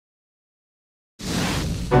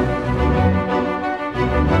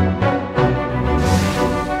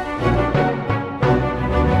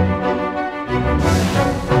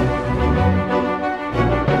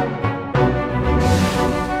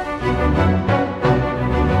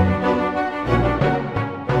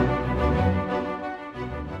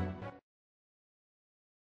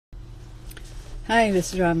Hi,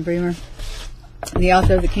 this is Robin Bremer, the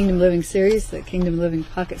author of the Kingdom Living series, the Kingdom Living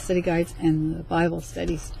Pocket Study Guides, and the Bible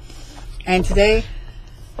Studies. And today,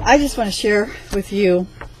 I just want to share with you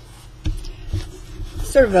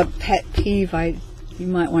sort of a pet peeve, you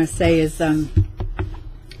might want to say, is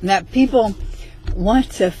that people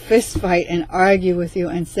want to fist fight and argue with you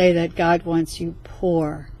and say that God wants you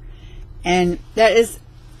poor. And that is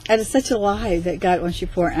such a lie, that God wants you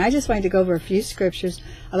poor. And I just wanted to go over a few scriptures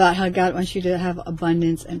about how God wants you to have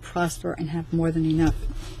abundance and prosper and have more than enough.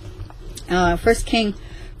 1 Kings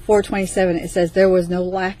 4:27, it says, there was no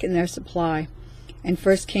lack in their supply. In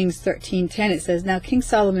 1 Kings 13:10, it says, now King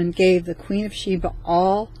Solomon gave the Queen of Sheba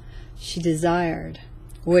all she desired,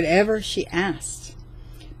 whatever she asked,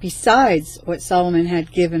 besides what Solomon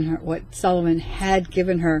had given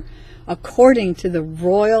her, according to the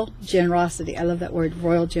royal generosity. I love that word,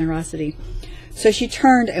 royal generosity. So she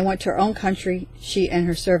turned and went to her own country, she and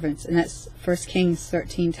her servants. And that's 1 Kings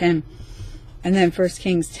 13:10. And then 1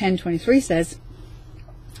 Kings 10:23 says,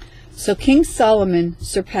 so King Solomon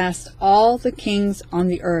surpassed all the kings on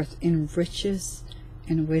the earth in riches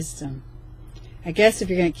and wisdom. I guess if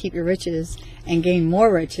you're going to keep your riches and gain more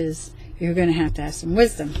riches, you're going to have some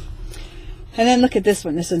wisdom. And then look at this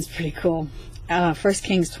one. This one's pretty cool. 1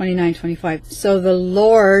 Kings 29:25. So the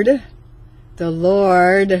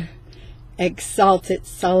Lord exalted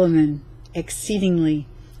Solomon exceedingly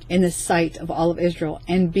in the sight of all of Israel,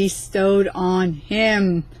 and bestowed on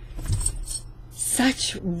him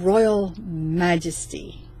such royal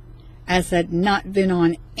majesty as had not been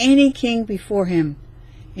on any king before him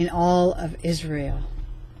in all of Israel.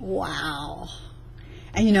 Wow.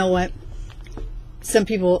 And you know what? Some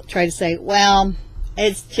people try to say, well,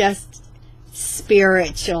 it's just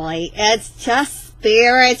spiritually. It's just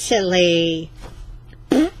spiritually.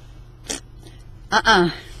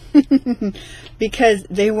 Because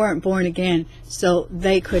they weren't born again, so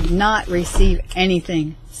they could not receive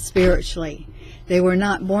anything spiritually. They were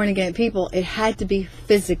not born again people. It had to be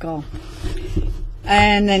physical.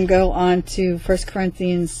 And then go on to 1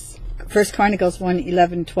 Chronicles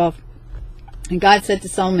 1:11-12. And God said to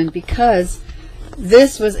Solomon, because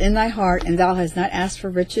this was in thy heart, and thou hast not asked for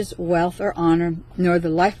riches, wealth, or honor, nor the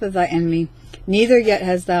life of thy enemy, neither yet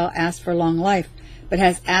hast thou asked for long life, but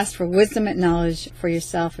hast asked for wisdom and knowledge for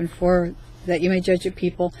yourself, and for that you may judge a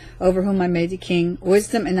people over whom I made thee king.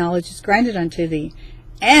 Wisdom and knowledge is granted unto thee,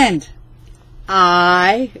 and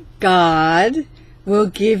I, God, will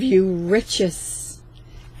give you riches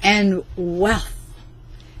and wealth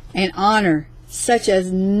and honor, such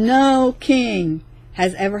as no king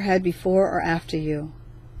has ever had before or after you.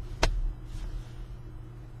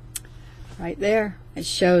 Right there, it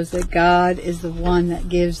shows that God is the one that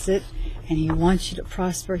gives it, and He wants you to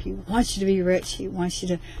prosper. He wants you to be rich. He wants you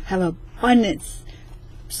to have abundance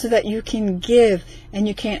so that you can give, and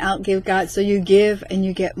you can't outgive God. So you give and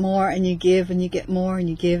you get more, and you give and you get more, and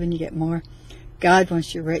you give and you get more. God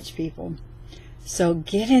wants you rich, people. So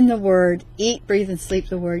get in the Word, eat, breathe, and sleep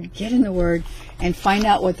the Word. Get in the Word and find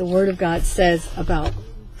out what the Word of God says about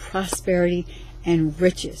prosperity and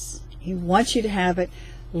riches. He wants you to have it.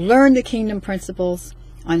 Learn the kingdom principles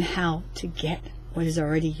on how to get what is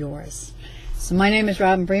already yours. So my name is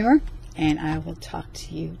Robin Bremer, and I will talk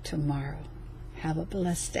to you tomorrow. Have a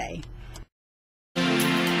blessed day.